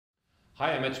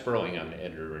Hi, I'm Ed Sperling. I'm the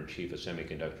editor-in-chief of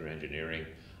Semiconductor Engineering.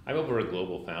 I'm over at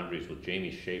GlobalFoundries with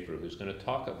Jamie Schaeffer, who's going to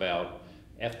talk about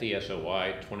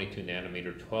FD-SOI, 22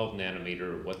 nanometer, 12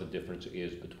 nanometer, what the difference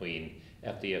is between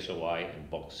FD-SOI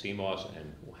and bulk Cmos,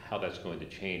 and how that's going to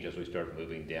change as we start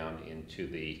moving down into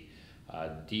the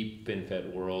deep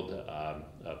FinFET world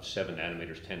of 7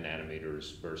 nanometers, 10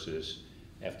 nanometers versus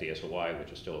FD-SOI,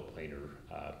 which is still a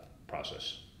planar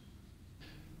process.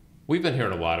 We've been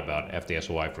hearing a lot about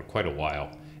FD-SOI for quite a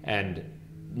while, and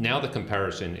now the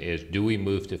comparison is, do we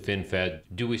move to FinFET?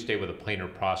 Do we stay with a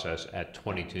planar process at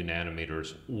 22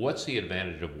 nanometers? What's the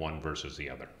advantage of one versus the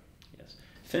other? Yes,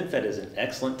 FinFET is an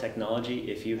excellent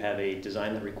technology if you have a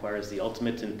design that requires the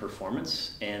ultimate in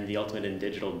performance and the ultimate in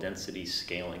digital density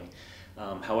scaling.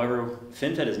 However,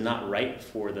 FinFET is not right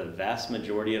for the vast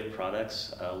majority of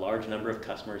products, a large number of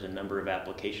customers, and number of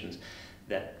applications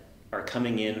that are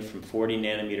coming in from 40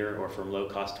 nanometer or from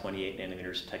low-cost 28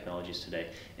 nanometers technologies today.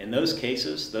 In those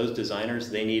cases, those designers,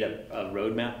 they need a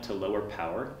roadmap to lower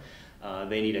power.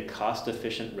 They need a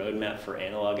cost-efficient roadmap for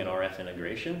analog and RF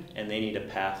integration, and they need a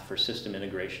path for system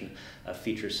integration of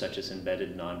features such as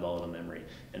embedded non-volatile memory.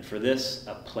 And for this,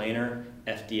 a planar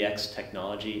FDX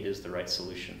technology is the right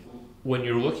solution. When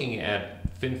you're looking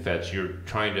at FinFETs, you're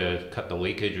trying to cut the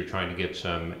leakage, you're trying to get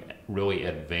some really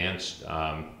advanced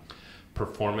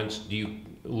performance. Do you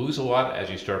lose a lot as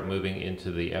you start moving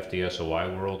into the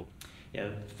FD-SOI world? Yeah,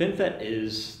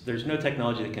 there's no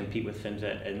technology that can compete with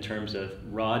FinFET in terms of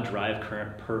raw drive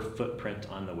current per footprint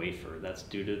on the wafer. That's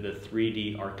due to the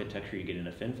 3D architecture you get in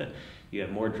a FinFET. You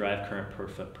have more drive current per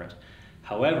footprint.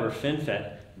 However,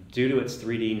 FinFET, due to its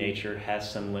 3D nature, has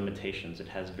some limitations. It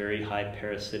has very high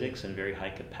parasitics and very high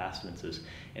capacitances.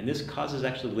 And this causes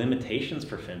actually limitations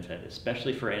for FinFET,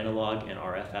 especially for analog and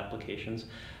RF applications,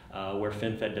 where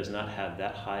FinFET does not have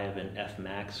that high of an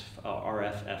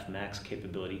RF Fmax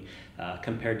capability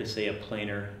compared to, say, a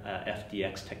planar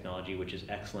FDX technology, which is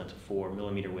excellent for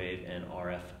millimeter wave and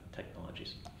RF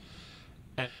technologies.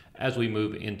 As we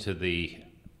move into the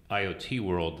IoT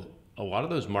world, a lot of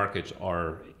those markets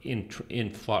are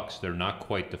in flux. They're not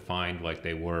quite defined like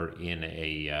they were in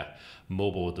a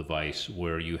mobile device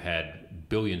where you had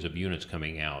billions of units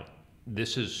coming out.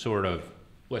 This is sort of,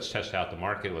 let's test out the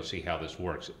market, let's see how this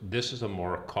works. This is a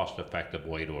more cost-effective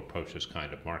way to approach this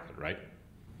kind of market, right?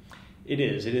 It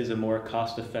is a more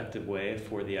cost-effective way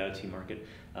for the IoT market.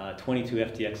 22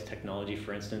 FDX technology,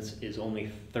 for instance, is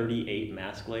only 38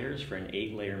 mask layers for an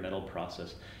 8-layer metal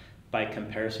process. By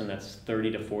comparison, that's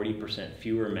 30 to 40%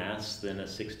 fewer masks than a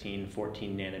 16,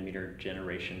 14 nanometer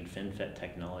generation FinFET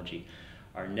technology.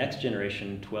 Our next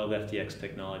generation 12 FDX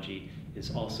technology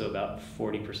is also about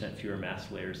 40% fewer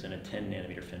mask layers than a 10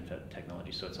 nanometer FinFET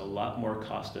technology. So it's a lot more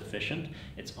cost efficient.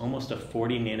 It's almost a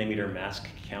 40 nanometer mask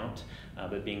count,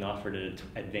 but being offered at an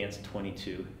advanced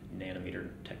 22 nanometer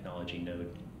technology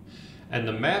node. And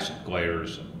the mask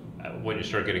layers, when you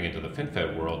start getting into the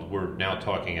FinFET world, we're now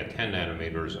talking at 10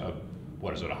 nanometers of,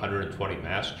 what is it, 120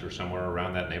 masks or somewhere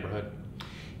around that neighborhood?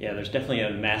 Yeah, there's definitely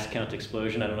a mask count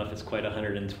explosion. I don't know if it's quite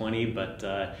 120, but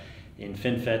in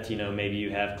FinFET, maybe you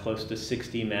have close to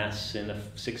 60 masks in a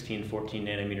 16, 14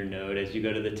 nanometer node. As you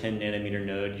go to the 10 nanometer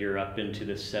node, you're up into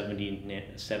the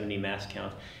 70 mask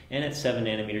count. And at 7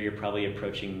 nanometer, you're probably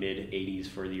approaching mid-80s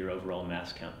for your overall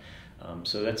mask count.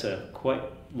 So that's a quite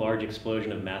large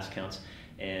explosion of mask counts.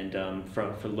 And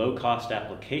for low-cost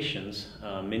applications,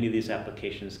 many of these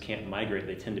applications can't migrate.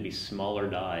 They tend to be smaller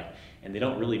die, and they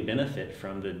don't really benefit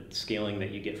from the scaling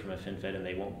that you get from a FinFET, and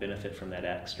they won't benefit from that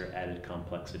extra added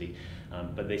complexity.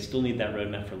 But they still need that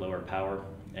roadmap for lower power,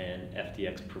 and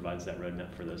FDX provides that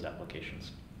roadmap for those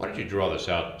applications. Why don't you draw this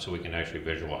out so we can actually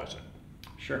visualize it?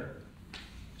 Sure.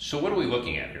 So what are we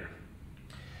looking at here?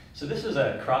 So this is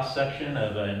a cross-section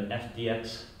of an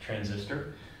FDX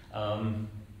transistor.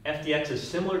 FDX is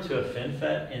similar to a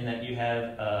FinFET in that you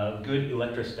have good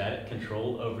electrostatic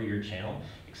control over your channel,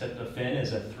 except the Fin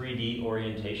is a 3D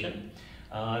orientation.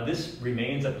 This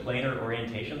remains a planar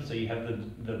orientation, so you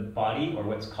have the body, or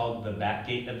what's called the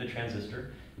backgate of the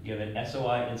transistor. You have an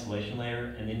SOI insulation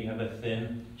layer, and then you have a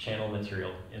thin channel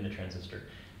material in the transistor.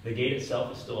 The gate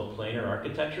itself is still a planar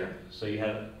architecture, so you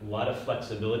have a lot of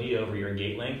flexibility over your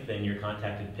gate length and your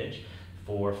contacted pitch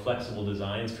for flexible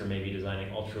designs, for maybe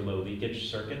designing ultra-low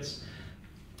leakage circuits.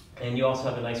 And you also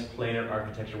have a nice planar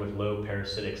architecture with low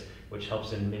parasitics, which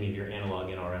helps in many of your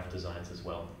analog and RF designs as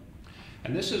well.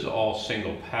 And this is all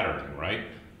single patterning, right?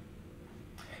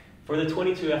 For the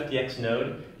 22 FDX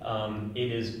node,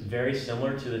 it is very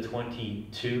similar to the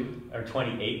 22 or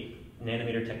 28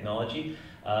 nanometer technology.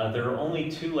 There are only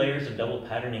 2 layers of double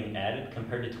patterning added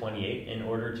compared to 28 in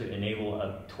order to enable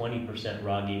a 20%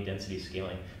 raw gate density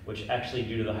scaling, which actually,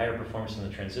 due to the higher performance in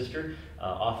the transistor,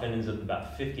 often ends up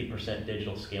about 50%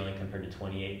 digital scaling compared to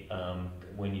 28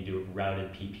 when you do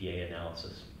routed PPA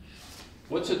analysis.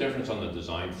 What's the difference on the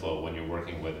design flow when you're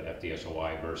working with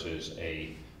FD-SOI versus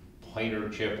a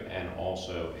planar chip and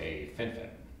also a FinFET?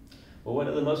 Well, one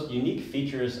of the most unique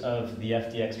features of the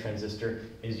FDX transistor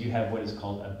is you have what is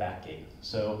called a backgate.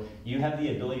 So you have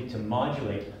the ability to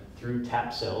modulate through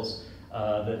tap cells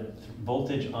the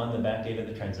voltage on the backgate of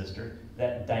the transistor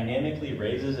that dynamically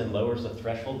raises and lowers the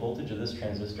threshold voltage of this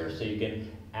transistor, so you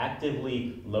can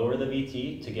actively lower the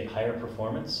VT to get higher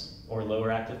performance or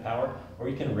lower active power, or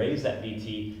you can raise that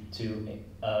VT to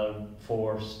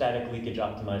for static leakage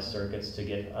optimized circuits to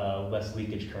get less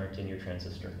leakage current in your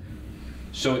transistor.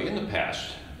 So in the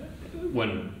past,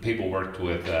 when people worked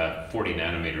with 40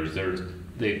 nanometers,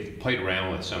 they've played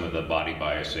around with some of the body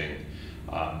biasing,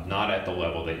 not at the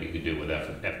level that you could do with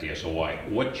FD-SOI.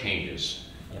 What changes?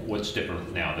 What's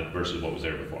different now versus what was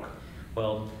there before?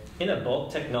 Well, in a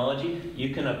bulk technology,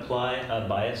 you can apply a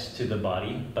bias to the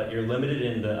body, but you're limited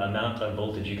in the amount of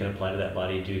voltage you can apply to that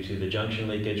body due to the junction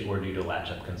leakage or due to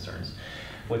latch-up concerns.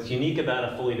 What's unique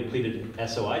about a fully depleted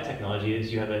SOI technology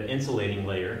is you have an insulating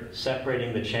layer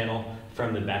separating the channel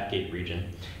from the backgate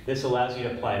region. This allows you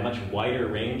to apply a much wider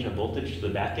range of voltage to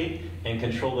the backgate and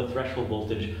control the threshold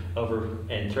voltage over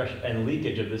and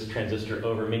leakage of this transistor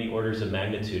over many orders of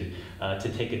magnitude to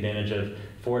take advantage of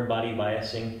forward body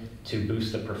biasing to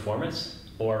boost the performance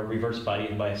or reverse body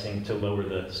biasing to lower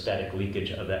the static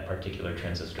leakage of that particular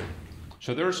transistor.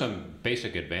 So there are some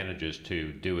basic advantages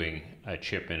to doing a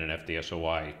chip in an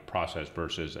FD-SOI process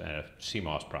versus a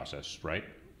Cmos process, right?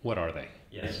 What are they?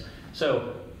 Yes.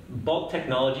 So bulk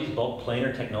technologies, bulk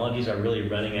planar technologies are really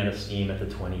running out of steam at the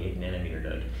 28 nanometer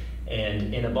node.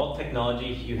 And in a bulk technology,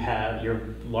 you have your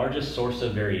largest source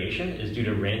of variation is due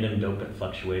to random dopant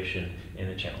fluctuation in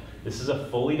the channel. This is a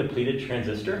fully depleted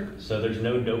transistor, so there's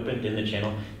no dopant in the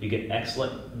channel. You get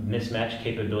excellent mismatch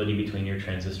capability between your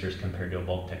transistors compared to a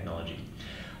bulk technology.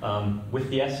 With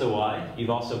the SOI, you've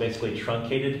also basically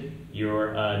truncated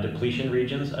your depletion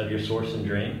regions of your source and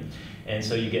drain. And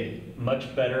so you get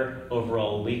much better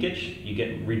overall leakage, you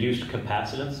get reduced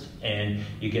capacitance, and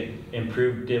you get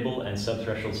improved Dibble and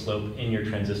subthreshold slope in your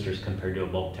transistors compared to a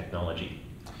bulk technology.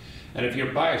 And if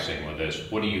you're biasing with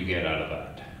this, what do you get out of that?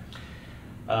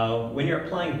 When you're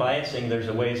applying biasing, there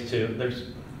are ways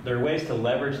to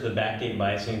leverage the backgate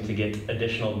biasing to get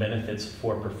additional benefits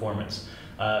for performance.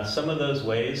 Some of those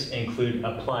ways include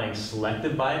applying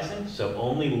selective biasing, so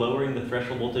only lowering the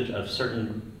threshold voltage of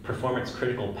certain performance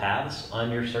critical paths on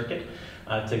your circuit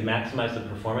to maximize the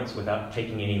performance without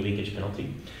taking any leakage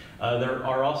penalty. There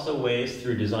are also ways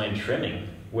through design trimming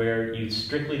where you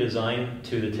strictly design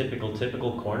to the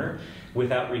typical corner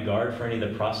without regard for any of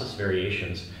the process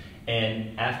variations.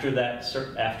 And after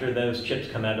those chips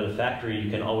come out of the factory,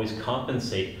 you can always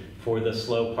compensate for the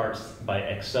slow parts by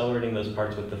accelerating those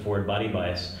parts with the forward body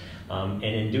bias. And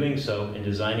in doing so, in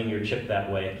designing your chip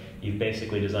that way, you've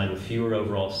basically designed with fewer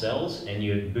overall cells, and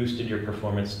you have boosted your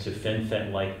performance to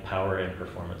FinFET-like power and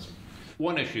performance.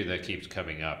 One issue that keeps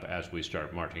coming up as we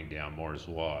start marching down Moore's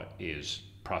Law is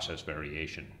process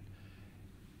variation.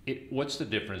 What's the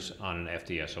difference on an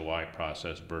FD-SOI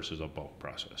process versus a bulk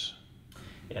process?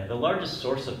 Yeah, the largest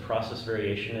source of process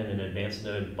variation in an advanced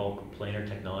node bulk planar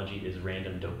technology is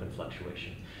random dopant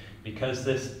fluctuation. Because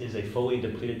this is a fully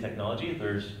depleted technology,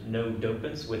 there's no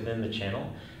dopants within the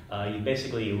channel. You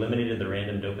basically eliminated the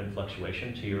random dopant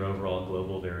fluctuation to your overall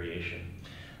global variation.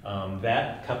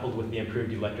 That, coupled with the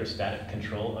improved electrostatic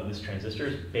control of this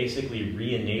transistor, basically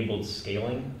re-enabled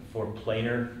scaling for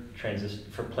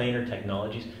planar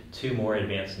technologies to more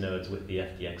advanced nodes with the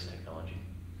FDX technology.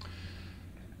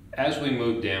 As we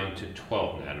move down to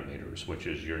 12 nanometers, which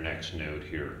is your next node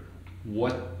here,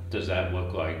 what does that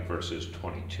look like versus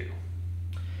 22?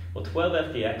 Well, 12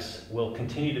 FDX will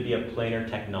continue to be a planar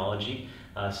technology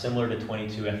similar to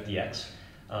 22 FDX.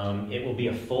 It will be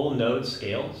a full node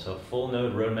scale, so full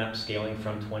node roadmap scaling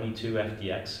from 22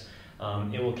 FDX.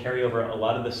 It will carry over a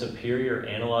lot of the superior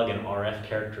analog and RF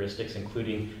characteristics,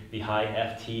 including the high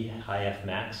FT, high F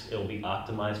max. It will be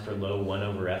optimized for low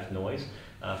 1/F noise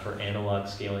for analog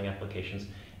scaling applications.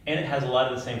 And it has a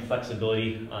lot of the same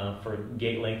flexibility for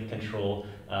gate length control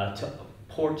to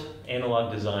port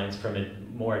analog designs from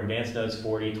more advanced nodes,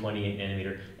 40, 28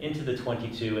 nanometer, into the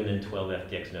 22 and then 12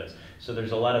 FDX nodes. So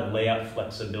there's a lot of layout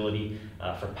flexibility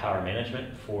for power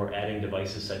management for adding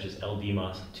devices such as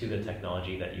LDMOS to the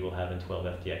technology that you will have in 12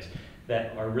 FDX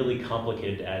that are really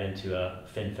complicated to add into a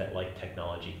FinFET-like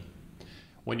technology.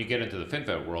 When you get into the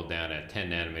FinFET world down at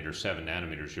 10 nanometers, 7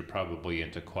 nanometers, you're probably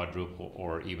into quadruple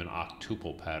or even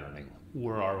octuple patterning.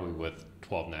 Where are we with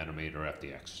 12 nanometer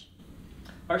FDX?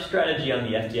 Our strategy on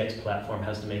the FDX platform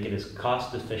has to make it as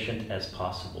cost efficient as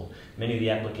possible. Many of the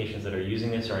applications that are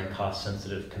using this are in cost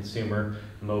sensitive consumer,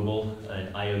 mobile,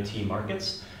 and IoT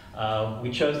markets. We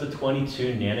chose the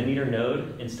 22 nanometer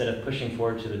node instead of pushing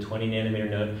forward to the 20 nanometer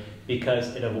node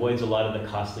because it avoids a lot of the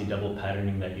costly double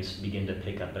patterning that you begin to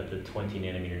pick up at the 20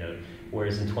 nanometer node,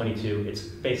 whereas in 22 it's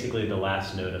basically the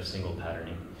last node of single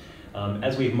patterning.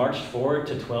 As we've marched forward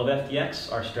to 12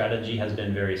 FDX, our strategy has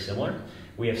been very similar.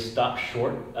 We have stopped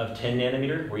short of 10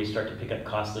 nanometer, where you start to pick up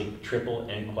costly triple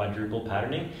and quadruple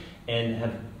patterning, and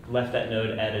have left that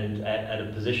node at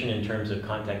a position in terms of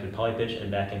contacted polypitch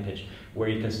and back-end pitch, where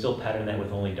you can still pattern that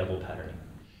with only double patterning.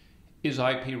 Is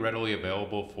IP readily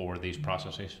available for these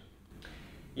processes?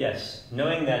 Yes,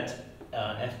 knowing that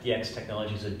FDX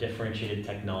technology is a differentiated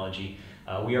technology,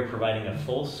 we are providing a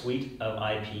full suite of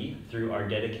IP through our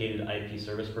dedicated IP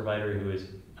service provider, who is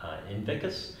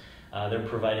Invicus. They're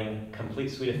providing a complete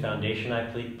suite of foundation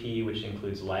IP, which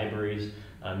includes libraries,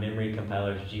 memory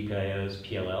compilers, GPIOs,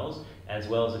 PLLs, as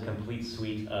well as a complete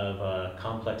suite of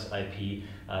complex IP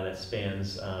that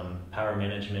spans power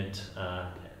management,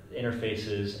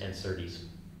 interfaces, and SerDes.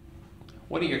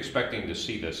 What are you expecting to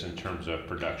see this in terms of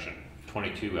production,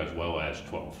 22 as well as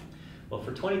 12? Well,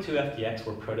 for 22 FDX,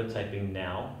 we're prototyping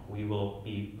now. We will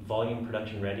be volume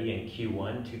production ready in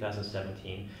Q1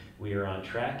 2017. We are on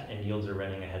track and yields are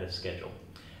running ahead of schedule.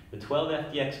 The 12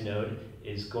 FDX node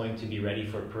is going to be ready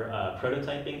for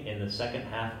prototyping in the second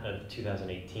half of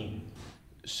 2018.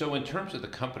 So in terms of the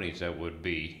companies that would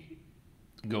be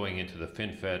going into the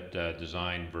FinFET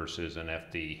design versus an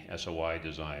FD-SOI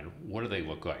design, what do they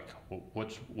look like?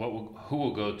 Who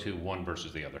will go to one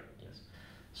versus the other?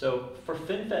 So for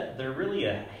FinFET, there are really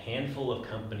a handful of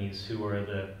companies who are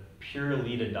the pure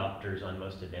lead adopters on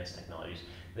most advanced technologies.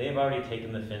 They have already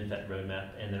taken the FinFET roadmap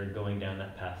and they're going down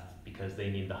that path because they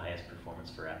need the highest performance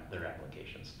for their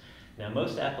applications. Now,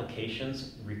 most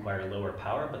applications require lower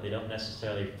power, but they don't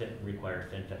necessarily require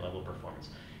FinFET level performance.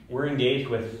 We're engaged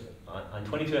with, on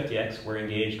 22 FDX, we're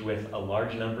engaged with a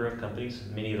large number of companies,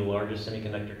 many of the largest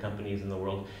semiconductor companies in the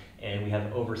world, and we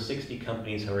have over 60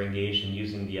 companies who are engaged in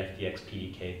using the FDX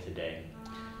PDK today.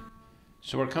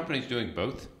 So are companies doing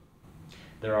both?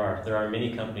 There are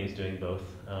many companies doing both.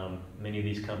 Many of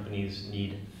these companies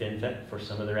need FinFET for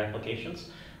some of their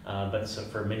applications, but so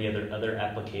for many other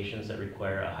applications that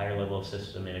require a higher level of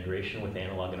system integration with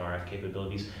analog and RF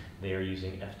capabilities, they are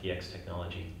using FDX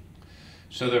technology.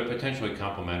 So they're potentially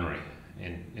complementary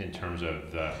in terms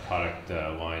of the product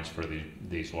lines for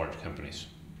these large companies.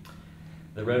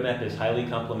 The roadmap is highly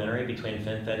complementary between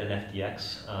FinFET and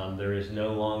FDX. There is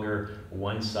no longer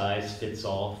one size fits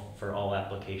all for all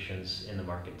applications in the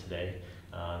market today.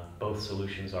 Both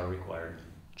solutions are required.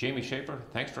 Jamie Schaeffer,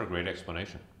 thanks for a great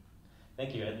explanation.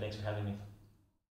 Thank you, Ed. Thanks for having me.